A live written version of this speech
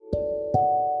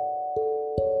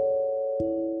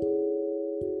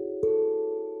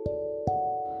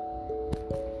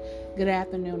Good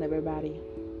afternoon, everybody.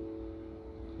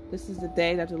 This is the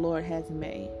day that the Lord has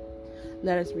made.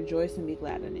 Let us rejoice and be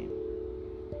glad in it.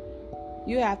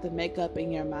 You have to make up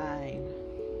in your mind,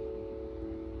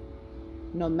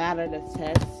 no matter the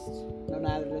test, no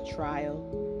matter the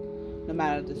trial, no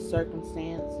matter the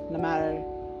circumstance, no matter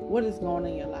what is going on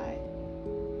in your life,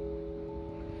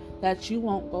 that you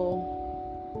won't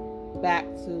go back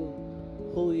to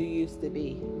who you used to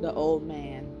be, the old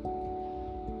man.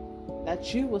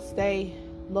 That you will stay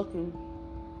looking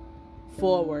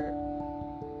forward,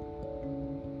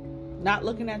 not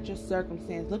looking at your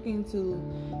circumstance, looking to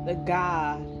the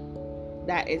God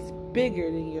that is bigger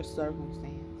than your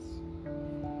circumstance.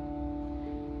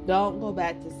 Don't go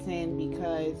back to sin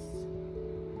because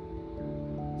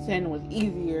sin was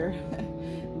easier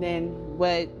than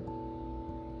what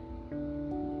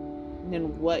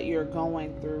you're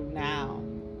going through now.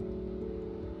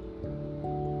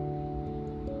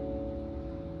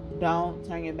 Don't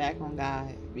turn your back on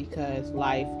God because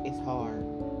life is hard.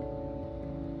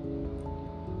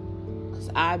 Because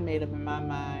I made up in my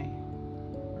mind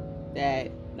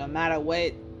that no matter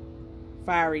what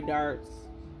fiery darts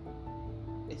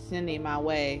is sending my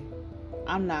way,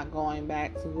 I'm not going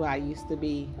back to who I used to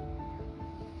be.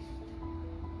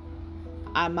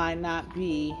 I might not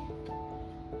be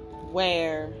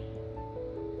where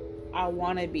I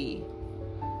want to be.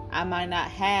 I might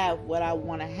not have what I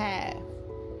want to have.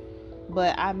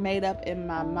 But I made up in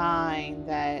my mind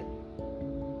that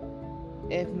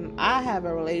if I have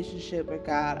a relationship with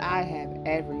God, I have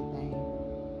everything.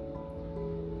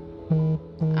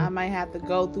 I might have to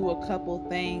go through a couple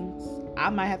things. I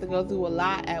might have to go through a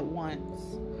lot at once.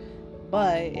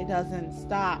 But it doesn't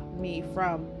stop me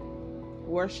from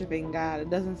worshiping God. It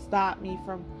doesn't stop me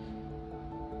from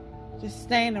just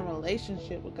staying in a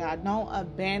relationship with God. Don't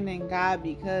abandon God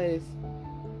because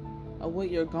of what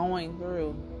you're going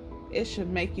through. It should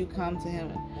make you come to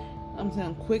Him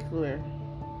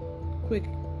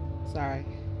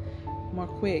more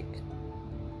quick,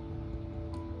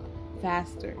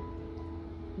 faster.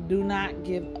 Do not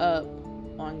give up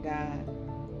on God.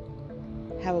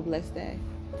 Have a blessed day.